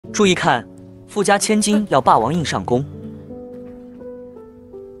注意看，富家千金要霸王硬上弓。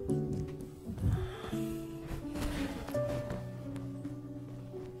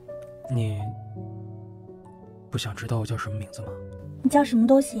你不想知道我叫什么名字吗？你叫什么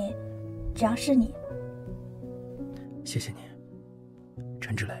都行，只要是你。谢谢你，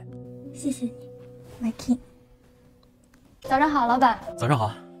陈志磊。谢谢你 ，My King。早上好，老板。早上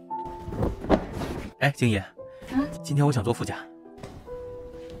好。哎，静怡，今天我想做副驾。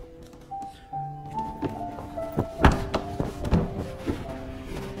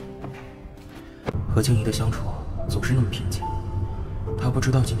和静怡的相处总是那么平静，她不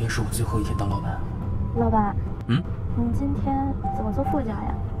知道今天是我最后一天当老板。老板，你今天怎么做副驾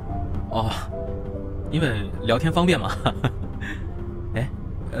呀？哦，因为聊天方便嘛。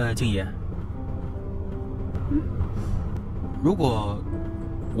哎，静怡，如果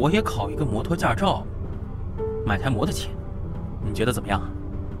我也考一个摩托驾照，买台摩托车，你觉得怎么样？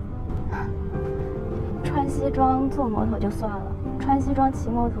穿西装坐摩托就算了，穿西装骑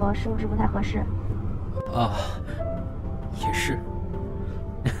摩托是不是不太合适？啊，也是。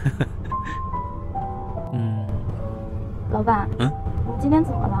老板，你今天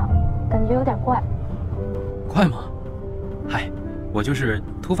怎么了？感觉有点怪。怪吗？嗨，我就是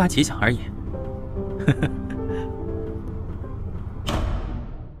突发奇想而已。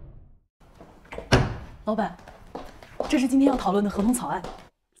老板，这是今天要讨论的合同草案。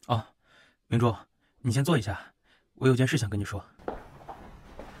哦，明珠，你先坐一下，我有件事想跟你说。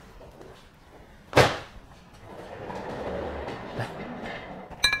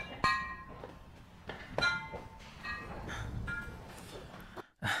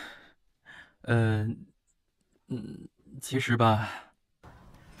其实吧，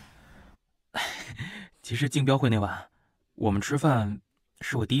其实竞标会那晚，我们吃饭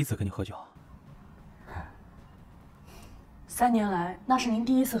是我第一次跟你喝酒。3年来，那是您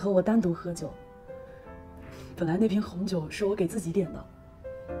第一次和我单独喝酒。本来那瓶红酒是我给自己点的。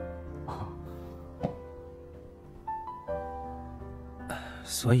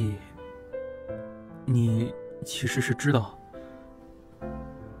所以，你其实是知道。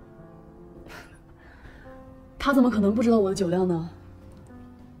他怎么可能不知道我的酒量呢？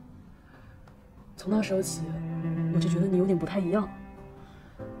从那时候起，我就觉得你有点不太一样。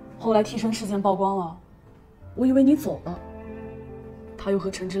后来替身事件曝光了，我以为你走了，他又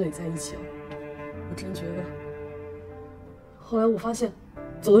和陈志磊在一起了，我真觉得。后来我发现，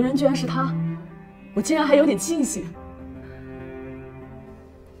走的人居然是他，我竟然还有点庆幸。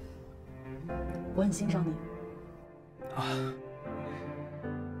我很欣赏你。啊。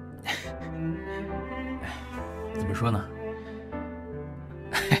怎么说呢？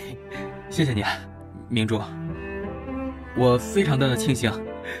谢谢你，明珠。我非常的庆幸，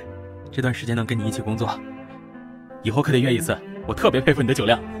这段时间能跟你一起工作，以后可得约一次。我特别佩服你的酒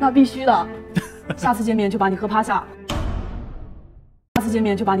量。那必须的，下次见面就把你喝趴下。下次见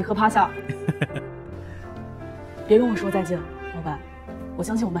面就把你喝趴下。别跟我说再见，老板，我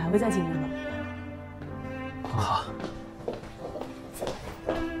相信我们还会再见面的。好。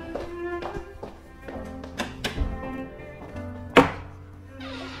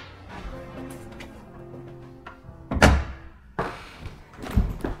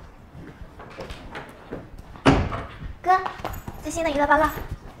最新的娱乐报告。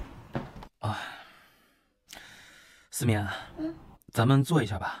啊，思敏，咱们坐一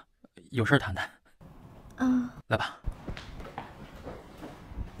下吧，有事谈谈。来吧。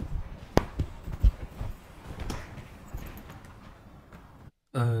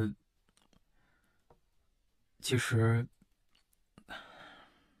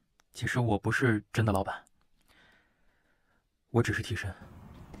其实我不是真的老板，我只是替身。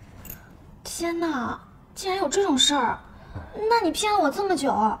天哪，竟然有这种事儿！那你骗了我这么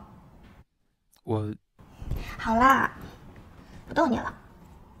久。好啦，不逗你了，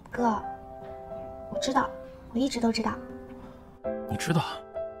哥，我知道，我一直都知道。你知道？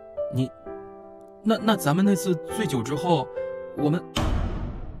那咱们那次醉酒之后，我们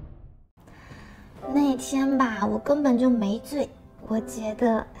那天吧，我根本就没醉，我觉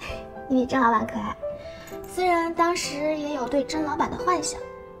得你比甄老板可爱，虽然当时也有对甄老板的幻想。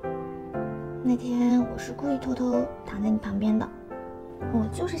那天我是故意偷偷躺在你旁边的，我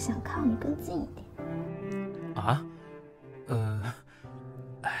就是想靠你更近一点。啊？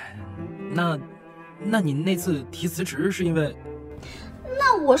那你那次提辞职是因为？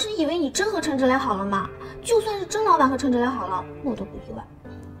那我是以为你真和陈志磊好了嘛，就算是甄老板和陈志磊好了，我都不意外。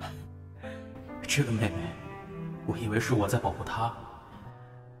这个妹妹，我以为是我在保护她，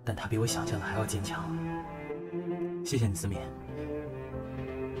但她比我想象的还要坚强。谢谢你，思敏。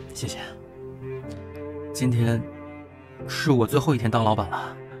谢谢。今天是我最后一天当老板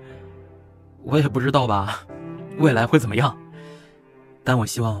了，我也不知道吧，未来会怎么样？但我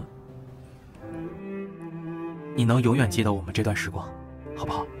希望你能永远记得我们这段时光，好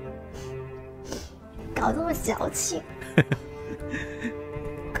不好？搞这么矫情。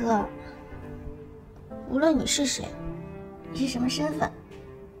哥，无论你是谁，你是什么身份，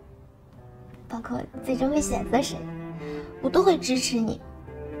包括最终会选择谁，我都会支持你。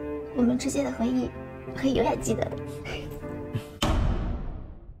我们之间的回忆会永远记得的。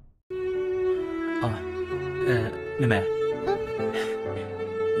妹妹，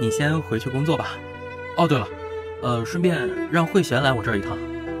你先回去工作吧。哦，对了，顺便让慧贤来我这儿一趟，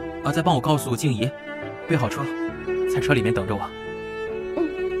再帮我告诉静怡，约好车，在车里面等着我。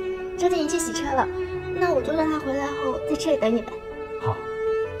周静怡去洗车了，那我就让她回来后在车里等你们。好。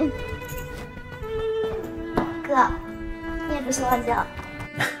哥，你也不许忘记了。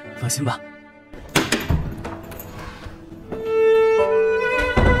放心吧。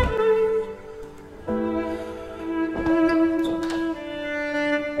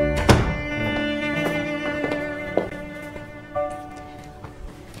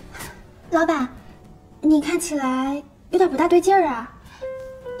老板，你看起来有点不大对劲儿啊，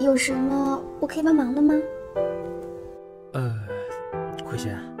有什么我可以帮忙的吗？慧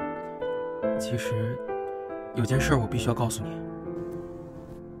贤，其实有件事我必须要告诉你，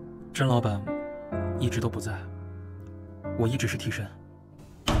甄老板一直都不在，我一直是替身。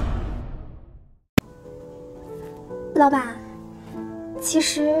老板，其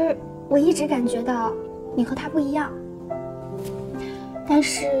实我一直感觉到你和他不一样，但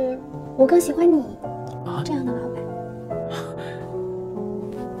是我更喜欢你这样的老板。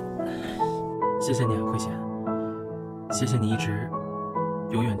谢谢你啊，慧贤，谢谢你一直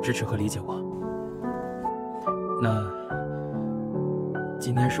永远支持和理解我。那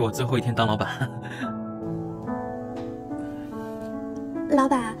今天是我最后一天当老板。老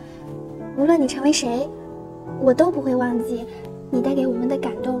板，无论你成为谁，我都不会忘记你带给我们的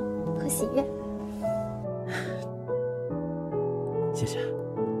感动和喜悦。谢谢。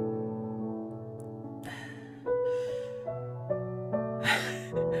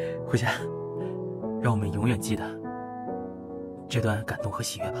慧贤，让我们永远记得这段感动和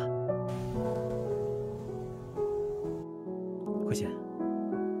喜悦吧。慧贤，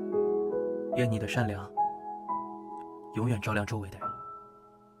愿你的善良永远照亮周围的人。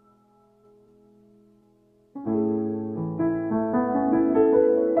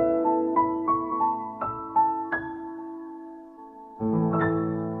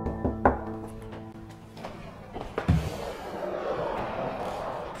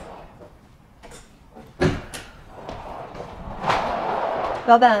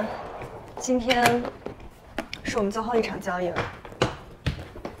老板，今天是我们最后一场交易了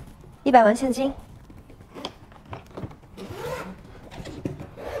，100万现金。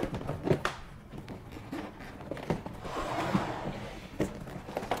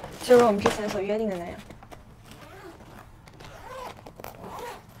就如我们之前所约定的那样。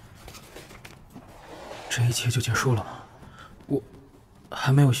这一切就结束了吗？我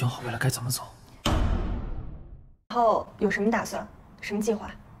还没有想好未来该怎么走。以后有什么打算？什么计划？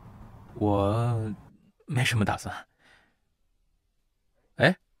我没什么打算。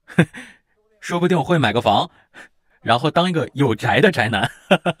哎，说不定我会买个房，然后当一个有宅的宅男。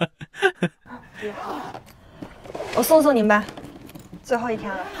我送您吧，最后一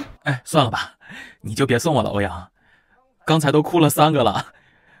天了。哎，算了吧，你就别送我了，欧阳。刚才都哭了3个了，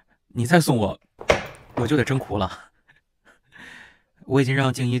你再送我，我就得真哭了。我已经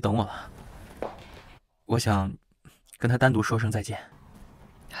让静怡等我了，我想跟她单独说声再见。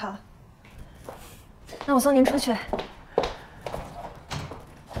好，那我送您出去。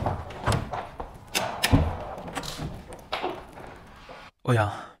欧阳，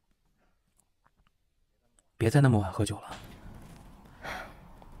别再那么晚喝酒了。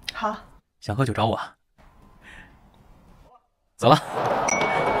好，想喝酒找我。走了。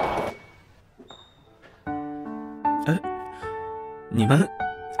哎，你们，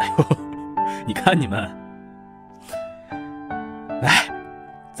哎呦，你看你们，来，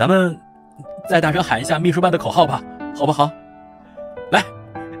咱们再大声喊一下秘书办的口号吧，好不好？来，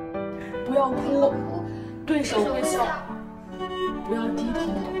不要哭，对手微笑，不要低头，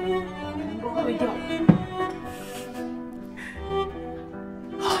阳光会掉。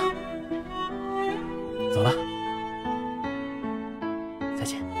好，走了，再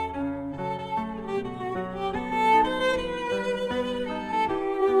见。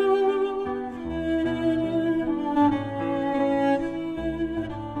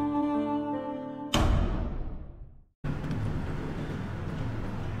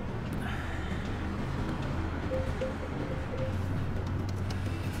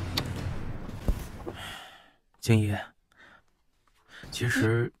静怡，其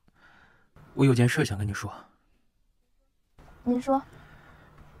实我有件事想跟你说。您说。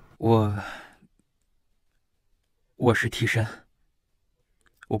我是替身，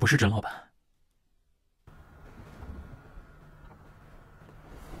我不是甄老板。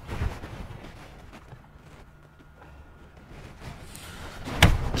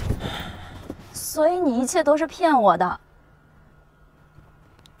所以你一切都是骗我的。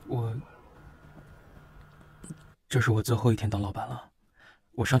这是我最后一天当老板了，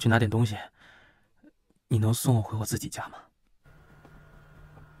我上去拿点东西，你能送我回我自己家吗？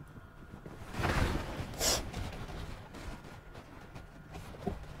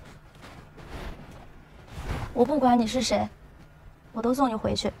我不管你是谁，我都送你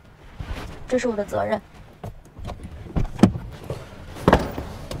回去，这是我的责任。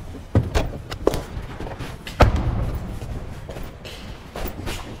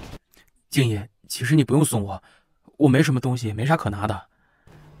静怡，其实你不用送我，我没什么东西，也没啥可拿的。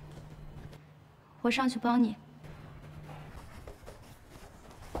我上去帮你。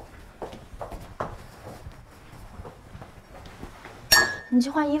你去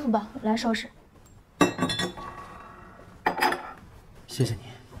换衣服吧，我来收拾。谢谢你，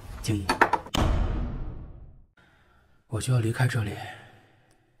静怡。我就要离开这里，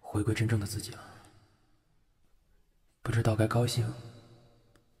回归真正的自己了。不知道该高兴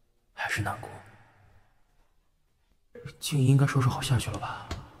还是难过。静怡应该收拾好下去了吧？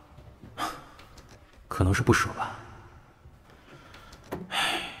可能是不舍吧。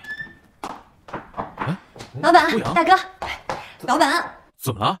老板，大哥，老板，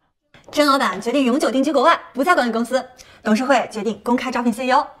怎么了？甄老板决定永久定居国外，不再管理公司。董事会决定公开招聘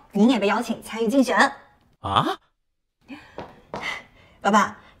CEO， 您也被邀请参与竞选。啊？老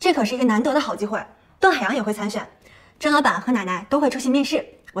板，这可是一个难得的好机会，段海洋也会参选，甄老板和奶奶都会出席面试，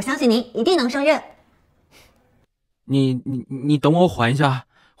我相信您一定能胜任。你等我缓一下。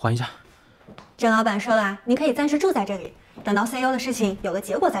甄老板说了，您可以暂时住在这里，等到 CEO 的事情有了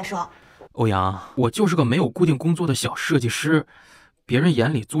结果再说。欧阳，我就是个没有固定工作的小设计师，别人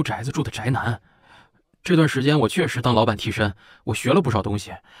眼里租宅子住的宅男。这段时间我确实当老板替身，我学了不少东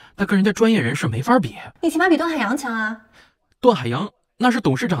西，但跟人家专业人士没法比。你起码比段海洋强啊！段海洋那是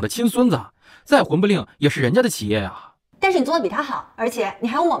董事长的亲孙子，再混不吝也是人家的企业啊。但是你做的比他好，而且你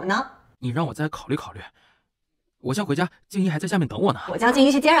还有我们呢。你让我再考虑考虑。我先回家，静怡还在下面等我呢。我叫静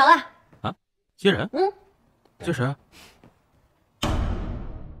怡去接人了。啊？接人？接谁？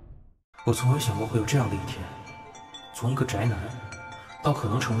我从未想过会有这样的一天，从一个宅男到可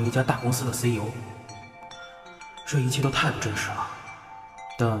能成为一家大公司的 CEO， 这一切都太不真实了。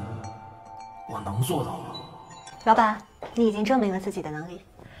但我能做到吗？老板，你已经证明了自己的能力，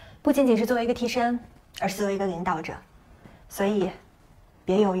不仅仅是作为一个替身，而是作为一个领导者，所以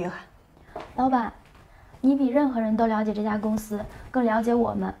别犹豫了。老板，你比任何人都了解这家公司，更了解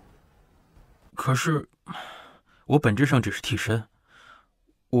我们。可是我本质上只是替身，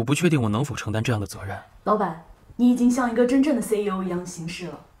我不确定我能否承担这样的责任。老板，你已经像一个真正的 CEO 一样行事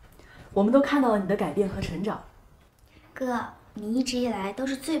了，我们都看到了你的改变和成长。哥，你一直以来都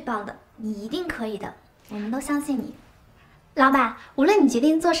是最棒的，你一定可以的，我们都相信你。老板，无论你决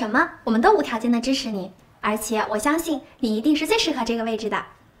定做什么，我们都无条件的支持你，而且我相信你一定是最适合这个位置的。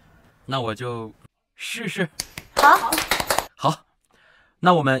那我就试试。好，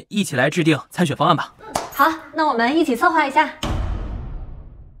那我们一起来制定参选方案吧。好，那我们一起策划一下。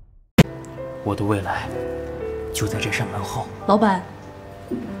我的未来就在这扇门后。老板，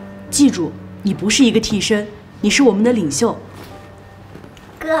记住，你不是一个替身，你是我们的领袖。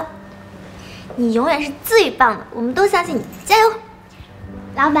哥，你永远是最棒的，我们都相信你，加油！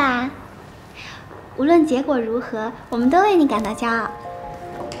老板，无论结果如何，我们都为你感到骄傲。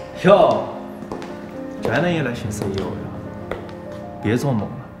哟，宅男也来选 CEO 呀？别做梦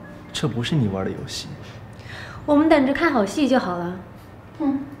了，这不是你玩的游戏。我们等着看好戏就好了。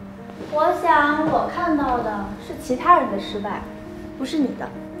我想我看到的是其他人的失败，不是你的。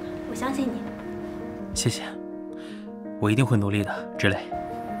我相信你。谢谢，我一定会努力的，芷蕾。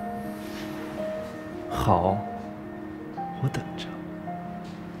好，我等着。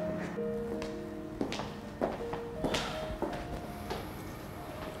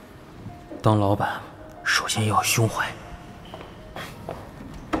当老板，首先要胸怀。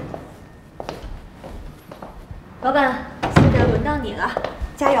老板，现在轮到你了，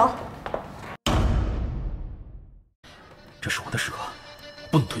加油！这是我的时刻，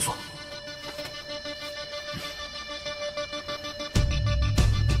不能退缩。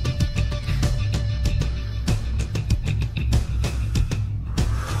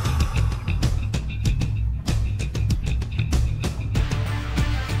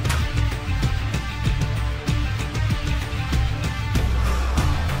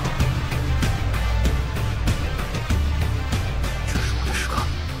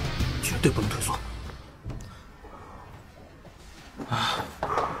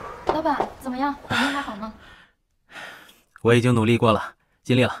老板怎么样？感觉还好吗？我已经努力过了，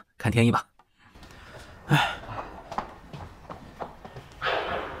尽力了，看天意吧。唉。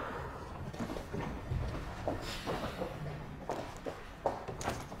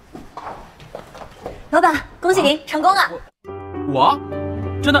老板，恭喜您成功了！我？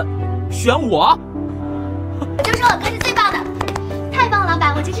真的？选我？我就说我哥是最棒的，太棒了，老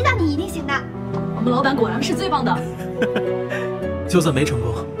板，我就知道你一定行的。我们老板果然是最棒的。就算没成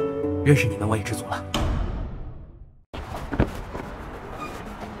功，认识你们我也知足了。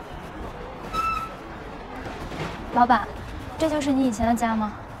老板，这就是你以前的家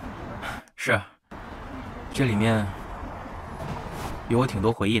吗？是，这里面有我挺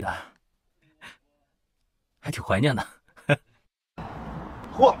多回忆的，还挺怀念的。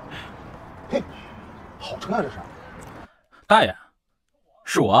嚯，嘿，好车啊这是！大爷，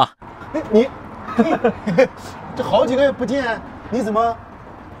是我啊！哎，你，这好几个月不见，你怎么？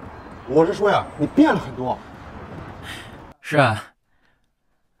我是说呀，你变了很多。是啊，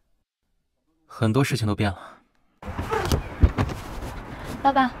很多事情都变了。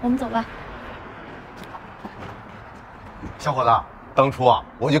老板，我们走吧。小伙子，当初啊，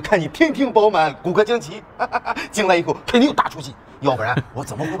我就看你天庭饱满，骨骼惊奇，进来以后肯定有大出息，要不然我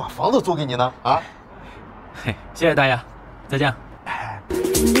怎么会把房子租给你呢？啊！嘿，谢谢大爷，再见。哥，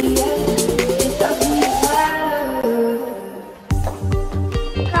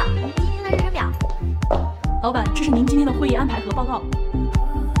您今天的日程表。老板，这是您今天的会议安排和报告。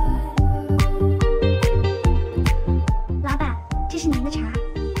老板，这是您的茶。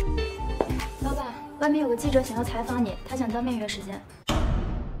老板，外面有个记者想要采访你，他想当面约时间。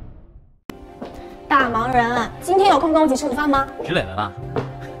大忙人，今天有空跟我一起吃午饭吗？石磊来了，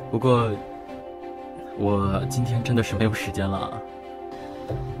不过我今天真的是没有时间了。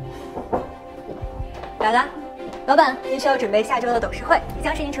来了，老板，您需要准备下周的董事会，也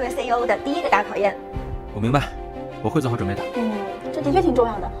将是您成为 CEO 的第一个大考验。我明白，我会做好准备的。这的确挺重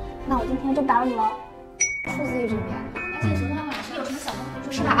要的。那我今天就不打扰你了。数字这边，而且昨天晚上有什么小动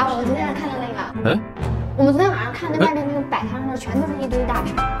作？是吧？啊，我昨天看到那个。哎，我们昨天晚上看那外面那个摆摊上全都是一堆大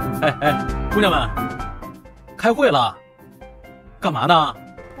肠。哎，姑娘们，开会了，干嘛呢？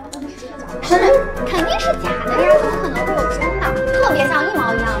是，肯定是假的呀，怎么可能会有真的？特别像，一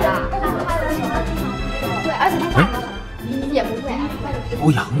毛一样的。对，而且它价格也不贵。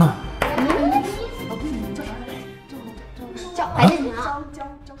欧阳呢？叫白敬亭啊。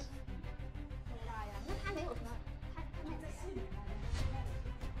那他没有什么，他卖在心里，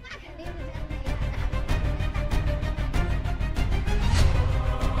那肯定是真的呀。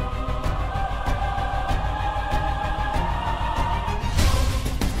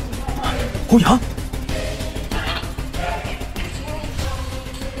欧阳。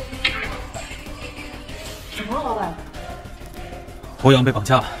怎么了，老板？欧阳被绑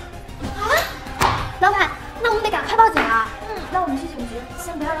架了。老板，那我们得赶快报警啊！那我们去警局，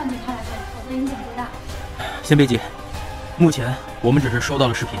先不要让警察来这，否则影响最大。先别急，目前我们只是收到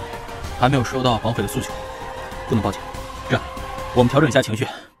了视频，还没有收到绑匪的诉求，不能报警。这样，我们调整一下情绪，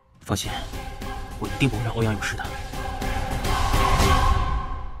放心，我一定不会让欧阳有事的。